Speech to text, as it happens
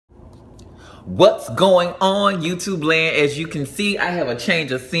What's going on, YouTube land? As you can see, I have a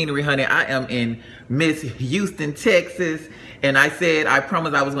change of scenery, honey. I am in Miss Houston, Texas. And I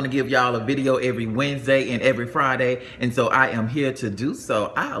promised I was going to give y'all a video every Wednesday and every Friday. And so I am here to do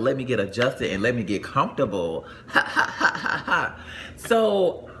so. Let me get adjusted and let me get comfortable. Ha, ha, ha, ha, ha.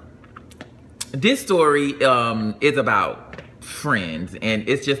 So this story is about friends. And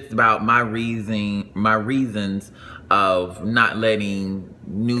it's just about my reasons of not letting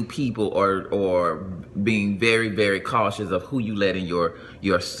new people or being very, very cautious of who you let in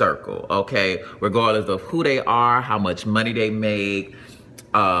your circle, okay? Regardless of who they are, how much money they make,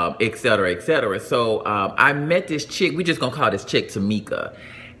 et cetera, et cetera. So I met this chick, we just gonna call this chick Tamika.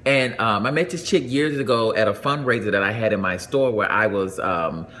 And I met this chick years ago at a fundraiser that I had in my store where I was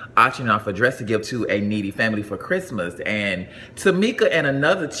auctioning off a dress to give to a needy family for Christmas. And Tamika and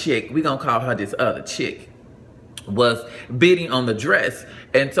another chick, we gonna call her this other chick, was bidding on the dress.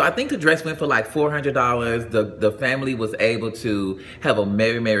 And so I think the dress went for like $400. The family was able to have a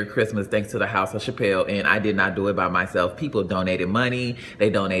Merry Christmas thanks to the house of Chapple, and I did not do it by myself. People donated money. They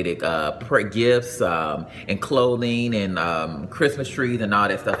donated gifts and clothing and Christmas trees and all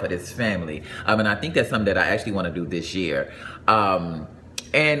that stuff for this family. And I think that's something that I actually want to do this year. So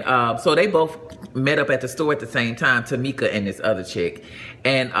they both met up at the store at the same time, Tamika and this other chick.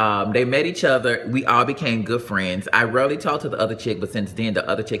 And they met each other. We all became good friends. I rarely talked to the other chick, but since then the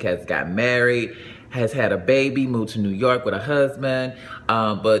other chick has got married, has had a baby, moved to New York with a husband.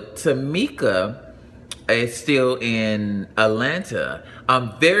 But Tamika is still in Atlanta.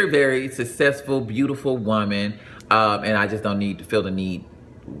 Very successful, beautiful woman. And I just don't feel the need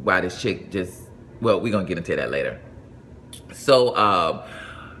why this chick well, we're gonna get into that later. So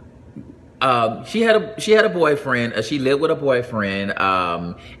she had a boyfriend. She lived with a boyfriend, and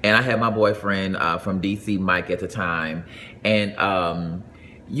I had my boyfriend from DC, Mike, at the time. And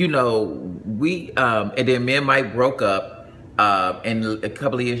you know, and then me and Mike broke up. And a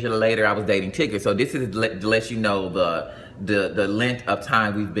couple of years later, I was dating Tigger. So this is to let you know the length of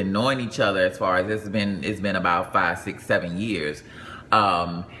time we've been knowing each other. As far as it's been about 5, 6, 7 years.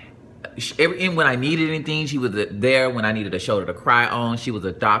 And when I needed anything, she was there. When I needed a shoulder to cry on, she was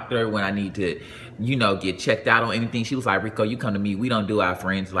a doctor. When I need to, you know, get checked out on anything, she was like, Rico, you come to me. We don't do our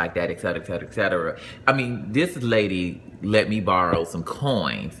friends like that, et cetera, et cetera, et cetera. I mean, this lady let me borrow some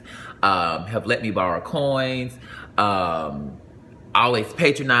coins, have let me borrow coins, always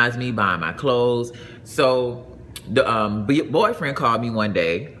patronized me, buying my clothes. So the boyfriend called me one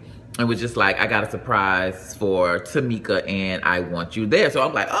day and was just like, I got a surprise for Tamika and I want you there. So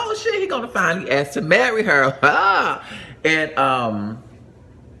I'm like, oh shit, he gonna finally ask to marry her. And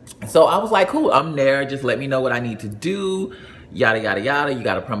so I was like, cool, I'm there. Just let me know what I need to do. Yada, yada, yada. You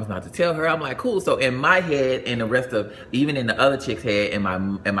gotta promise not to tell her. I'm like, cool. So in my head and the rest of, even in the other chick's head and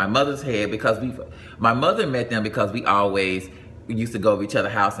my mother's head, because my mother met them because we always used to go to each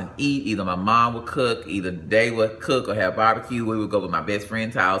other's house and eat. Either my mom would cook, either they would cook or have barbecue. We would go with my best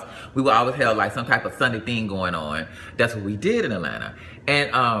friend's house. We would always have like some type of Sunday thing going on. That's what we did in Atlanta.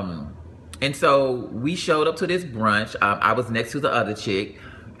 And so we showed up to this brunch. I was next to the other chick,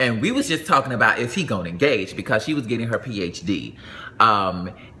 and we was just talking about, is he gonna engage? Because she was getting her PhD.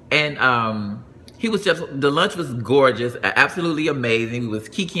 He was the lunch was gorgeous, absolutely amazing. We was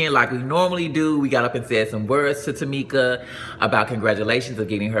kikiing like we normally do. We got up and said some words to Tamika about congratulations of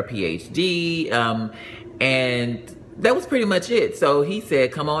getting her PhD. And that was pretty much it. So he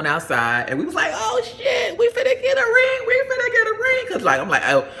said, come on outside. And we was like, oh shit, we finna get a ring. We finna get a ring. Cause like, I'm like,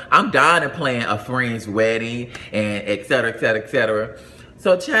 oh, I'm dying and planning a friend's wedding and et cetera, et cetera, et cetera.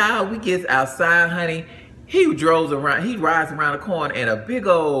 So child, we gets outside, honey. He rides around the corner in a big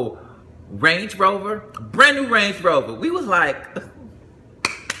old Range Rover, brand new Range Rover. We was like,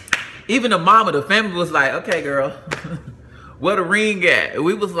 even the mom of the family was like, okay, girl, where the ring at?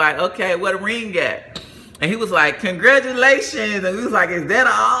 We was like, okay, where the ring at? And he was like, congratulations. And we was like, is that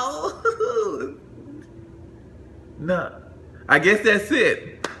all? No, I guess that's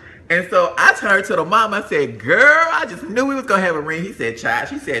it. And so I turned to the mom. I said, girl, I just knew we was gonna have a ring. He said, child.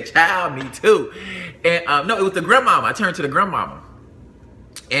 She said, child, me too. And no, it was the grandmama. I turned to the grandmama.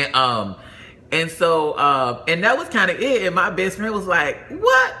 And so that was kind of it. And my best friend was like,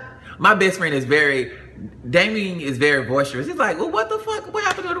 what? My best friend Damien is very boisterous. He's like, well, what the fuck? What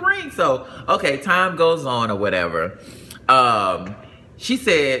happened to the ring? So, okay, time goes on or whatever. She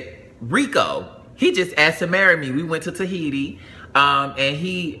said, Rico, he just asked to marry me. We went to Tahiti, and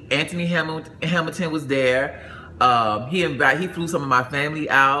Anthony Hamilton was there. He flew some of my family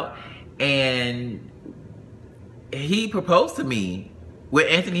out, and he proposed to me with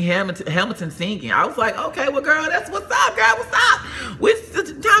Anthony Hamilton singing. I was like, okay, well, girl, that's what's up, girl, what's up?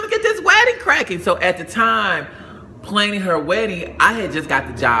 It's time to get this wedding crazy. working. So at the time, planning her wedding, I had just got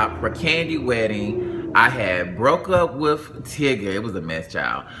the job for Candy wedding. I had broke up with Tigger. It was a mess,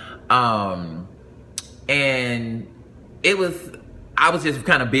 child. And I was just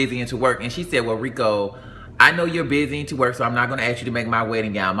kind of busy into work. And she said, well, Rico, I know you're busy into work, so I'm not going to ask you to make my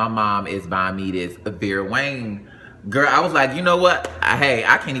wedding gown. My mom is buying me this Vera Wang. Girl, I was like, you know what? Hey,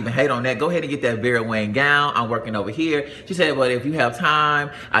 I can't even hate on that. Go ahead and get that Vera Wang gown. I'm working over here. She said, well, if you have time,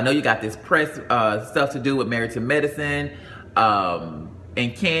 I know you got this press stuff to do with Married to Medicine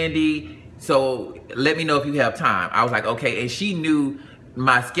and Candy. So let me know if you have time. I was like, okay. And she knew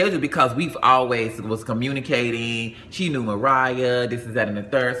my schedule because we've always was communicating. She knew Mariah, this is that and the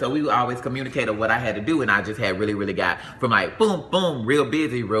third. So we always communicated what I had to do. And I just had really got from like boom, boom, real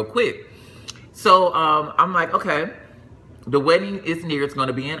busy, real quick. So I'm like, okay, the wedding is near. It's going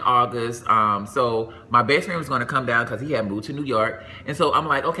to be in August. So my best friend was going to come down because he had moved to New York. And so I'm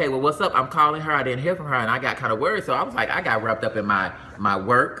like, okay, well, what's up? I'm calling her. I didn't hear from her, and I got kind of worried. So I was like, I got wrapped up in my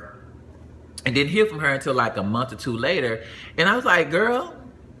work and didn't hear from her until like a month or two later. And I was like, girl,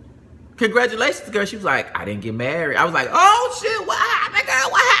 congratulations, girl. She was like, I didn't get married. I was like, oh, shit, what happened,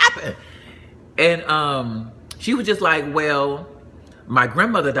 girl? What happened? And she was just like, well, my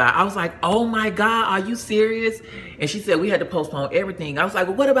grandmother died. I was like, oh my God, are you serious? And she said we had to postpone everything. I was like,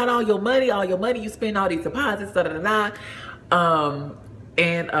 well, what about all your money? All your money, you spend all these deposits, da da da da.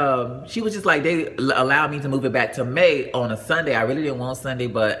 And she was just like, they allowed me to move it back to May on a Sunday. I really didn't want Sunday,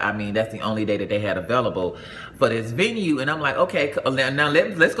 but I mean, that's the only day that they had available for this venue. And I'm like, okay, now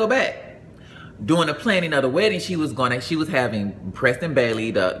let's go back. During the planning of the wedding, she was having Preston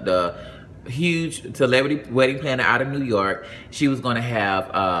Bailey, the huge celebrity wedding planner out of New York. She was going to have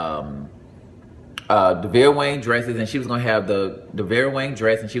the Vera Wang dresses, and she was going to have the Vera Wang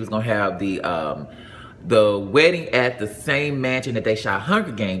dress, and she was going to have the wedding at the same mansion that they shot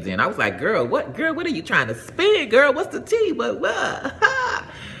Hunger Games in. I was like, girl, what are you trying to spin, girl? What's the tea? What?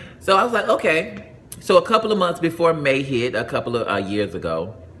 So I was like, okay. So a couple of months before May hit, a couple of years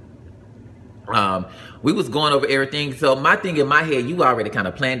ago, we was going over everything. So my thing in my head, you already kind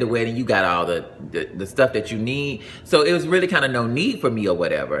of planned the wedding. You got all the stuff that you need. So it was really kind of no need for me or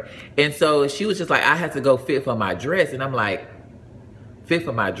whatever. And so she was just like, I had to go fit for my dress. And I'm like, fit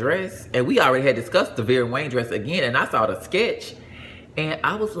for my dress? And we already had discussed the Vera Wang dress again. And I saw the sketch. And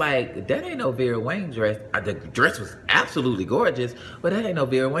I was like, that ain't no Vera Wang dress. The dress was absolutely gorgeous, but that ain't no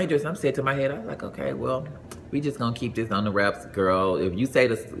Vera Wang dress. I'm saying to my head, I was like, okay, well, we just gonna keep this on the wraps, girl. If you say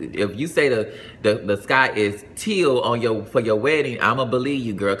the sky is teal on for your wedding, I'ma believe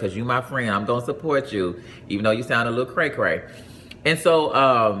you, girl, cause you my friend. I'm gonna support you, even though you sound a little cray cray. And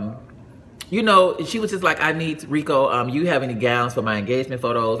so, you know, she was just like, I need Rico. You have any gowns for my engagement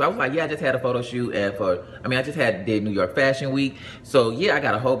photos? I was like, yeah, I just had a photo shoot, and I just did New York Fashion Week. So yeah, I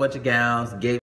got a whole bunch of gowns.